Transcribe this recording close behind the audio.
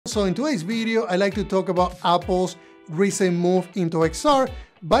So in today's video, I'd like to talk about Apple's recent move into XR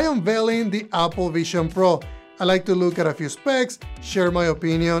by unveiling the Apple Vision Pro. I like to look at a few specs, share my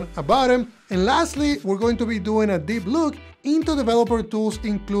opinion about them, and lastly, we're going to be doing a deep look into developer tools,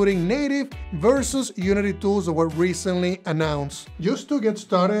 including native versus Unity tools that were recently announced. Just to get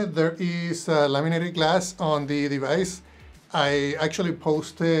started, there is laminated glass on the device. I actually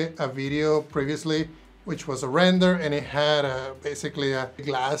posted a video previously, which was a render, and it had basically a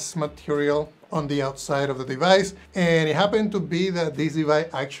glass material on the outside of the device. And it happened to be that this device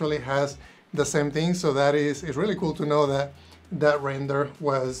actually has the same thing. So it's really cool to know that that render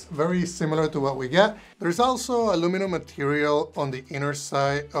was very similar to what we get. There's also aluminum material on the inner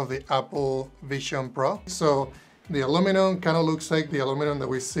side of the Apple Vision Pro. So the aluminum kind of looks like the aluminum that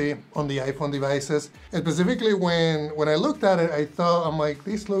we see on the iPhone devices. And specifically when I looked at it, I'm like,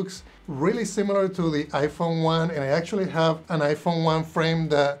 this looks really similar to the iPhone 1, and I actually have an iPhone 1 frame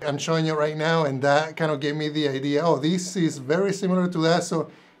that I'm showing you right now, and that kind of gave me the idea, oh, this is very similar to that.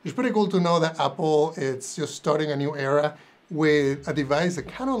 So it's pretty cool to know that Apple is just starting a new era with a device that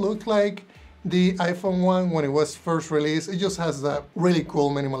kind of looked like the iPhone 1 when it was first released. It just has that really cool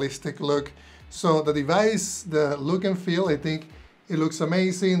minimalistic look. So the device, the look and feel, I think it looks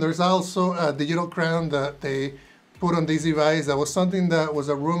amazing. There's also a digital crown that they put on this device. That was something that was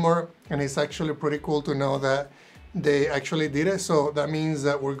a rumor, and it's actually pretty cool to know that they actually did it. So that means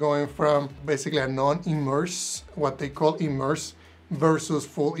that we're going from basically a non-immerse, what they call immerse, versus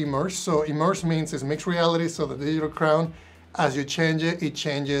full immerse. So immerse means it's mixed reality. So the digital crown, as you change it, it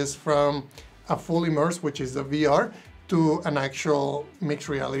changes from a full immerse, which is the VR, to an actual mixed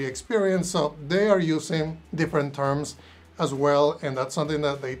reality experience. So they are using different terms as well, and that's something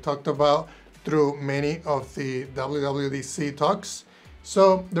that they talked about through many of the WWDC talks.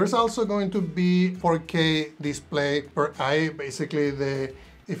 So there's also going to be 4K display per eye. Basically,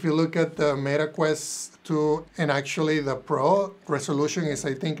 if you look at the Meta Quest 2 and actually the Pro, resolution is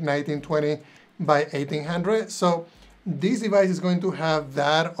I think 1920 by 1800. So this device is going to have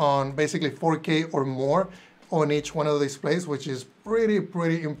that on basically 4K or more on each one of the displays, which is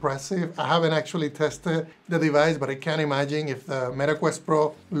pretty impressive. I haven't actually tested the device, but I can imagine if the Meta Quest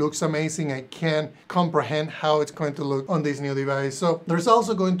Pro looks amazing, I can comprehend how it's going to look on this new device. So there's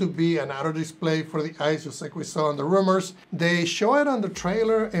also going to be an outer display for the eyes, just like we saw in the rumors. They show it on the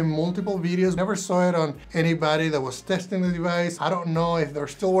trailer in multiple videos. Never saw it on anybody that was testing the device. I don't know if they're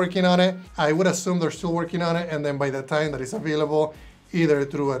still working on it. I would assume they're still working on it, and then by the time that it's available, either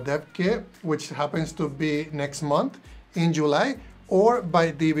through a dev kit, which happens to be next month in July, or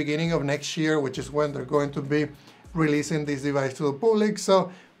by the beginning of next year, which is when they're going to be releasing this device to the public.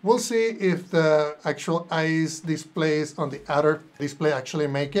 So we'll see if the actual eyes displays on the outer display actually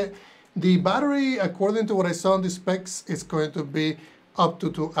make it. The battery, according to what I saw in the specs, is going to be up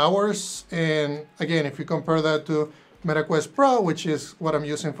to 2 hours. And again, if you compare that to Meta Quest Pro, which is what I'm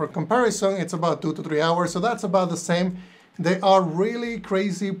using for comparison, it's about 2 to 3 hours. So that's about the same. They are really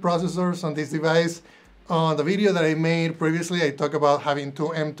crazy processors on this device. On the video that I made previously, I talked about having two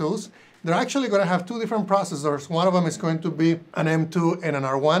M2s. They're actually going to have two different processors. One of them is going to be an M2 and an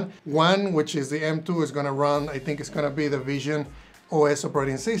R1. One, which is the M2, is going to run, I think it's going to be the Vision OS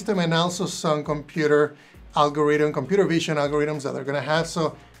operating system, and also some computer vision algorithms that they're going to have.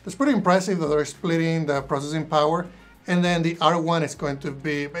 So it's pretty impressive that they're splitting the processing power. And then the R1 is going to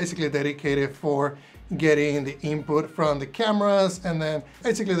be basically dedicated for getting the input from the cameras, and then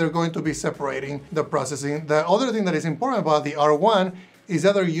basically they're going to be separating the processing. The other thing that is important about the R1 is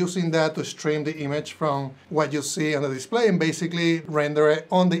that they're using that to stream the image from what you see on the display and basically render it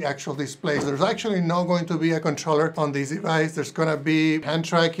on the actual display. There's actually not going to be a controller on this device. There's going to be hand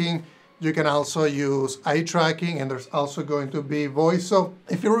tracking. You can also use eye tracking, and there's also going to be voice. So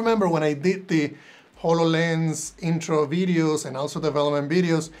if you remember when I did the HoloLens intro videos and also development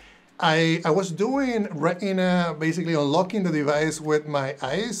videos, I was doing retina, basically unlocking the device with my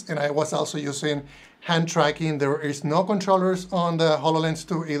eyes, and I was also using hand tracking. There is no controllers on the HoloLens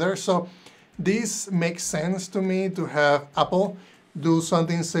 2 either. So this makes sense to me to have Apple do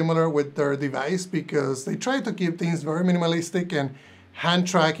something similar with their device, because they try to keep things very minimalistic, and hand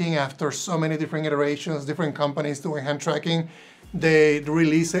tracking, after so many different iterations, different companies doing hand tracking, they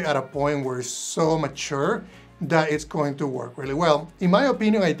release it at a point where it's so mature that it's going to work really well. In my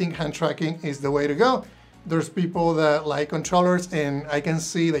opinion, I think hand tracking is the way to go. There's people that like controllers, and I can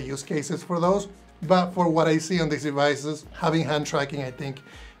see the use cases for those. But for what I see on these devices, having hand tracking, I think,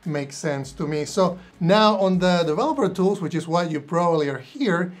 makes sense to me. So now on the developer tools, which is why you probably are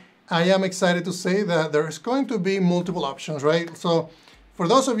here, I am excited to say that there's going to be multiple options, right? So for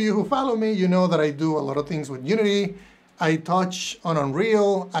those of you who follow me, you know that I do a lot of things with Unity. I touch on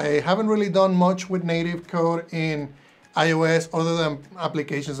Unreal. I haven't really done much with native code in iOS other than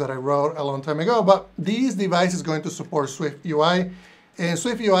applications that I wrote a long time ago, but this device is going to support SwiftUI, and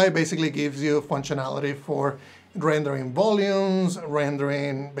SwiftUI basically gives you functionality for rendering volumes,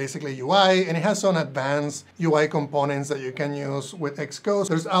 rendering basically UI, and it has some advanced UI components that you can use with Xcode.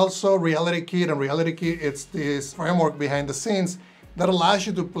 There's also RealityKit, and RealityKit, it's this framework behind the scenes that allows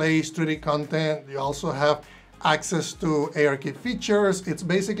you to place 3D content. You also have access to ARKit features. It's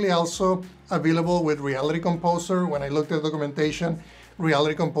basically also available with Reality Composer. When I looked at the documentation,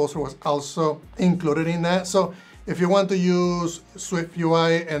 Reality Composer was also included in that. So if you want to use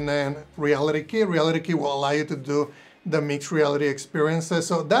SwiftUI and then RealityKit, RealityKit will allow you to do the mixed reality experiences.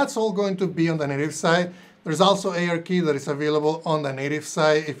 So that's all going to be on the native side. There's also ARKit that is available on the native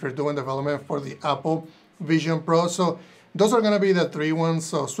side if you're doing development for the Apple Vision Pro. So those are going to be the three ones.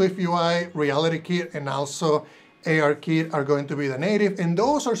 So SwiftUI, RealityKit, and also ARKit are going to be the native, and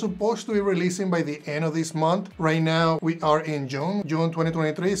those are supposed to be releasing by the end of this month. Right now, we are in June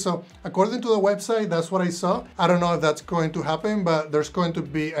 2023. So according to the website, that's what I saw. I don't know if that's going to happen, but there's going to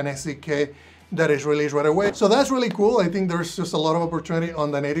be an SDK that is released right away. So that's really cool. I think there's just a lot of opportunity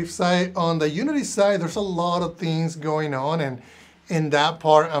on the native side. On the Unity side, there's a lot of things going on, and in that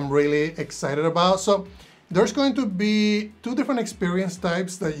part, I'm really excited about. So there's going to be two different experience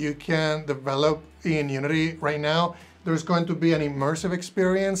types that you can develop in Unity right now. There's going to be an immersive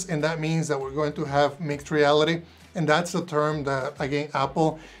experience, and that means that we're going to have mixed reality. And that's the term that, again,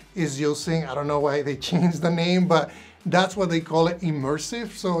 Apple is using. I don't know why they changed the name, but that's what they call it, immersive.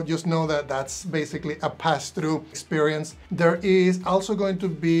 So just know that that's basically a pass-through experience. There is also going to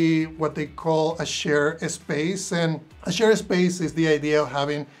be what they call a shared space. And a shared space is the idea of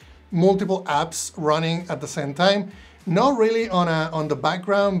having multiple apps running at the same time. Not really on the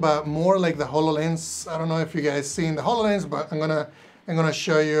background, but more like the HoloLens. I don't know if you guys seen the HoloLens, but I'm gonna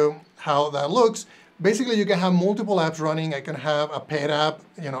show you how that looks. Basically, you can have multiple apps running. I can have a pet app,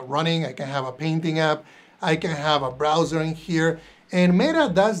 running. I can have a painting app. I can have a browser in here. And Meta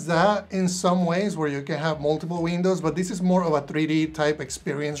does that in some ways where you can have multiple windows, but this is more of a 3D type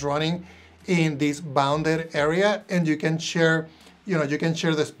experience running in this bounded area, and you can share you can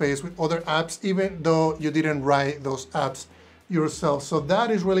share the space with other apps, even though you didn't write those apps yourself. So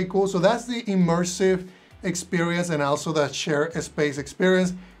that is really cool. So that's the immersive experience and also the shared space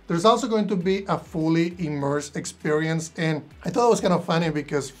experience. There's also going to be a fully immersed experience. And I thought it was kind of funny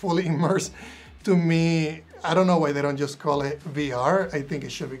because fully immersed, to me, I don't know why they don't just call it VR. I think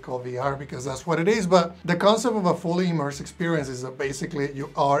it should be called VR because that's what it is. But the concept of a fully immersed experience is that basically you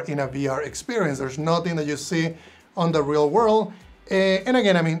are in a VR experience. There's nothing that you see on the real world. And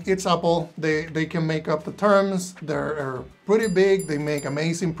again, I mean, it's Apple. They can make up the terms. They're pretty big. They make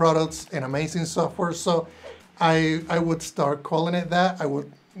amazing products and amazing software. So I would start calling it that. I would,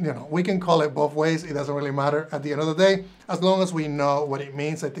 we can call it both ways. It doesn't really matter at the end of the day, as long as we know what it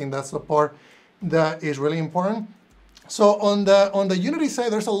means. I think that's the part that is really important. So on the Unity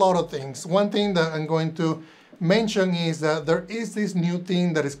side, there's a lot of things. One thing that I'm going to mention is that there is this new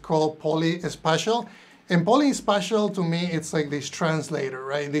thing that is called PolySpatial. And PolySpatial, to me, it's like this translator,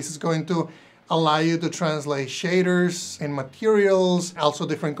 right? This is going to allow you to translate shaders and materials, also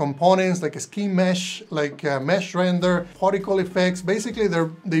different components like a scheme mesh, like mesh render, particle effects. Basically,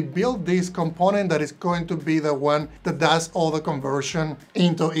 they built this component that is going to be the one that does all the conversion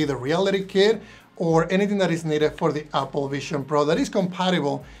into either RealityKit or anything that is needed for the Apple Vision Pro that is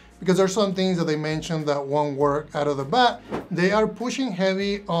compatible, because there's some things that they mentioned that won't work out of the bat. They are pushing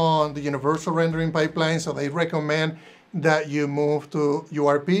heavy on the universal rendering pipeline, so they recommend that you move to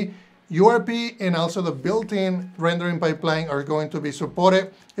URP. URP and also the built-in rendering pipeline are going to be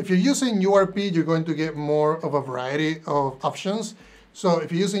supported. If you're using URP, you're going to get more of a variety of options. So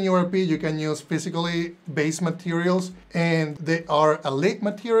if you're using URP, you can use physically based materials, and they are a lit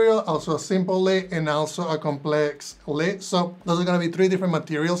material, also a simple lit, and also a complex lit. So those are going to be three different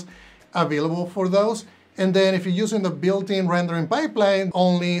materials available for those. And then if you're using the built-in rendering pipeline,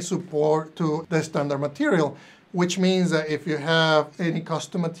 only support to the standard material, which means that if you have any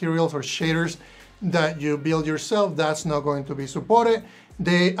custom materials or shaders that you build yourself, that's not going to be supported.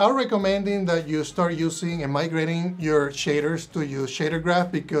 They are recommending that you start using and migrating your shaders to use Shader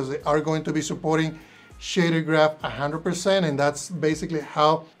Graph, because they are going to be supporting Shader Graph 100%, and that's basically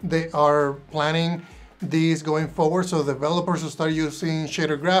how they are planning these going forward. So developers will start using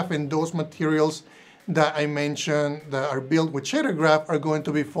Shader Graph, and those materials that I mentioned that are built with Shader Graph are going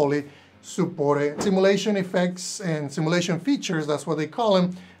to be fully supported. Simulation effects and simulation features, that's what they call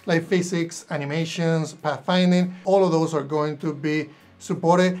them, like physics, animations, pathfinding, all of those are going to be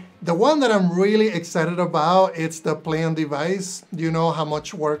supported. The one that I'm really excited about, it's the Play on Device. You know how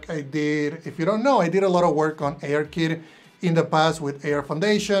much work I did. If you don't know, I did a lot of work on ARKit in the past with AR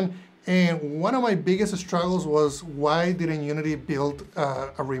Foundation. And one of my biggest struggles was, why didn't Unity build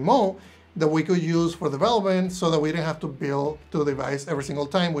a remote that we could use for development so that we didn't have to build to the device every single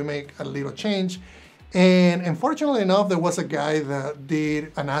time we make a little change. And unfortunately enough, there was a guy that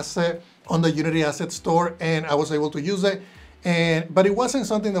did an asset on the Unity Asset Store, and I was able to use it. But it wasn't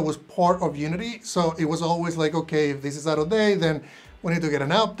something that was part of Unity, so it was always like, okay, if this is out of date, then we need to get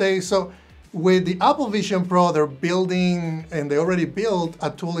an update. So with the Apple Vision Pro, they're building, and they already built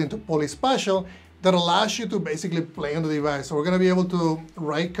a tool into PolySpatial that allows you to basically play on the device. So we're gonna be able to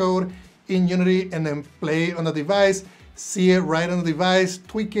write code in Unity and then play on the device, see it right on the device,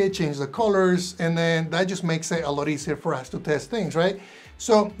 tweak it, change the colors, and then that just makes it a lot easier for us to test things, right?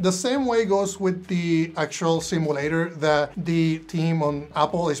 So the same way goes with the actual simulator that the team on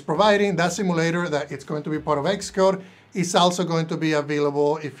Apple is providing. That simulator that it's going to be part of Xcode is also going to be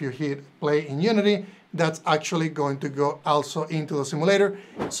available if you hit play in Unity. That's actually going to go also into the simulator.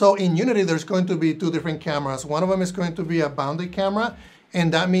 So in Unity, there's going to be two different cameras. One of them is going to be a bounded camera,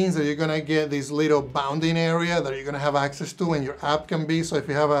 and that means that you're gonna get this little bounding area that you're gonna have access to, and your app can be. So if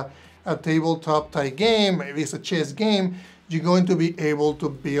you have a tabletop type game, maybe it's a chess game, you're going to be able to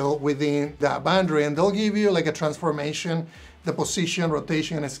build within that boundary, and they'll give you like a transformation, the position,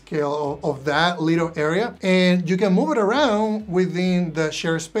 rotation, and scale of that little area. And you can move it around within the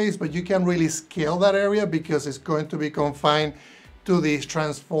shared space, but you can't really scale that area because it's going to be confined to this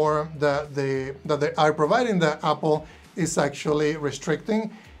transform that they are providing, that Apple is actually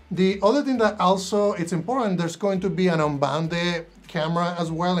restricting. The other thing that also it's important, there's going to be an unbounded camera as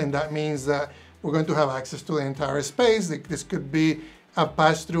well, and that means that we're going to have access to the entire space. This could be a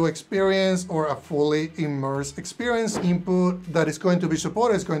pass-through experience or a fully immersed experience. Input that is going to be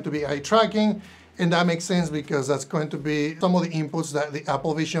supported is going to be eye tracking, and that makes sense because that's going to be some of the inputs that the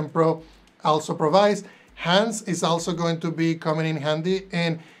Apple Vision Pro also provides. Hands is also going to be coming in handy,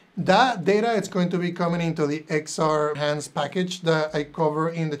 and that data is going to be coming into the XR Hands package that I cover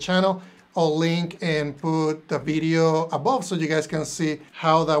in the channel. I'll link and put the video above so you guys can see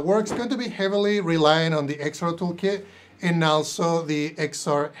how that works. It's going to be heavily relying on the XR toolkit and also the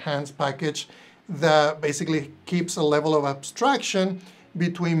XR Hands package that basically keeps a level of abstraction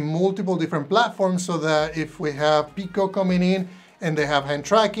between multiple different platforms, so that if we have Pico coming in and they have hand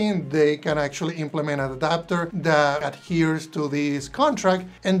tracking, they can actually implement an adapter that adheres to this contract,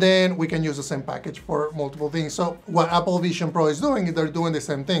 and then we can use the same package for multiple things. So what Apple Vision Pro is doing is they're doing the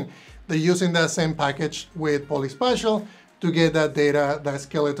same thing. They're using that same package with PolySpatial to get that data, that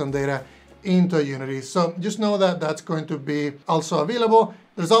skeleton data, into Unity. So just know that that's going to be also available.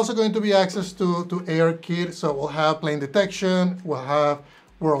 There's also going to be access to ARKit, so we'll have plane detection, we'll have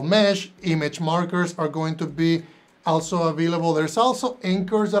world mesh, image markers are going to be also available. There's also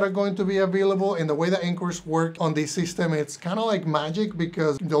anchors that are going to be available, and the way the anchors work on this system, it's kind of like magic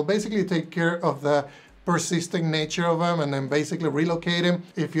because they'll basically take care of the persistent nature of them and then basically relocate them.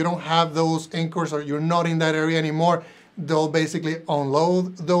 If you don't have those anchors or you're not in that area anymore, they'll basically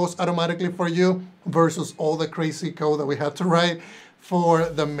unload those automatically for you, versus all the crazy code that we had to write for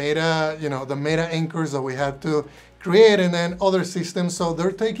the meta, the meta anchors that we had to create, and then other systems. So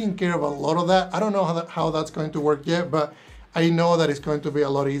they're taking care of a lot of that. I don't know how that's going to work yet, but I know that it's going to be a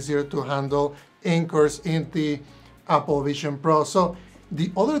lot easier to handle anchors in the Apple Vision Pro. So the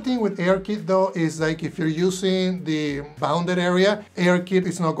other thing with ARKit though is, like, if you're using the bounded area, ARKit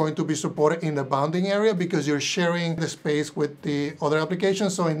is not going to be supported in the bounding area because you're sharing the space with the other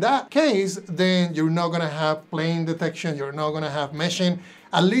applications. So in that case, then you're not gonna have plane detection, you're not gonna have meshing,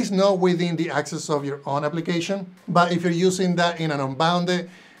 at least not within the access of your own application. But if you're using that in an unbounded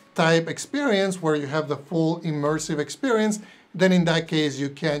type experience where you have the full immersive experience, then in that case you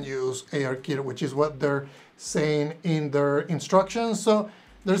can use ARKit, which is what they're saying in their instructions. So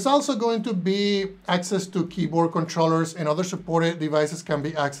there's also going to be access to keyboard controllers, and other supported devices can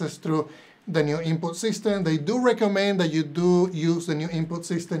be accessed through the new input system. They do recommend that you do use the new input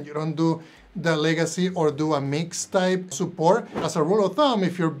system. You don't do the legacy or do a mix type support. As a rule of thumb,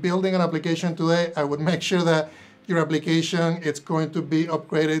 if you're building an application today, I would make sure that your application, it's going to be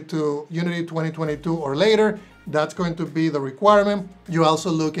upgraded to Unity 2022 or later. That's going to be the requirement. You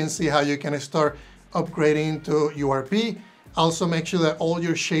also look and see how you can start upgrading to URP. Also make sure that all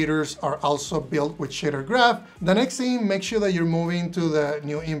your shaders are also built with shader graph. The next thing, make sure that you're moving to the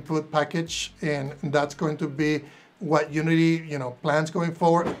new input package, and that's going to be what Unity, plans going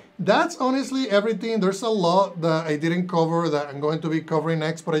forward. That's honestly everything. There's a lot that I didn't cover that I'm going to be covering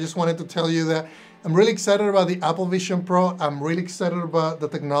next, but I just wanted to tell you that I'm really excited about the Apple Vision Pro. I'm really excited about the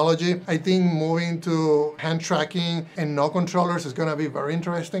technology. I think moving to hand tracking and no controllers is gonna be very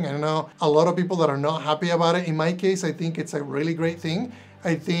interesting. I know a lot of people that are not happy about it. In my case, I think it's a really great thing.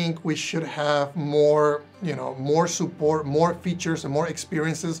 I think we should have more, more support, more features and more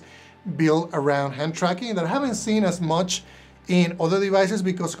experiences built around hand tracking that I haven't seen as much in other devices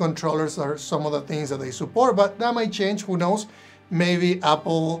because controllers are some of the things that they support, but that might change, who knows? Maybe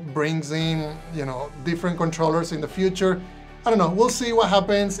Apple brings in, different controllers in the future. I don't know, we'll see what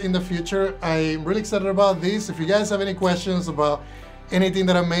happens in the future. I'm really excited about this. If you guys have any questions about anything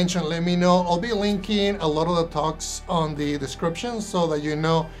that I mentioned, let me know. I'll be linking a lot of the talks on the description so that you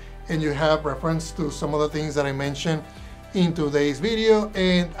know and you have reference to some of the things that I mentioned in today's video.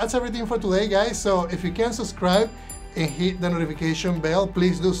 And that's everything for today, guys. So if you can subscribe and hit the notification bell,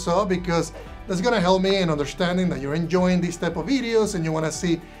 please do so, because that's gonna help me in understanding that you're enjoying these type of videos and you wanna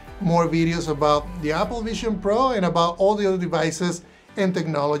see more videos about the Apple Vision Pro and about all the other devices and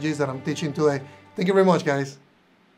technologies that I'm teaching today. Thank you very much, guys.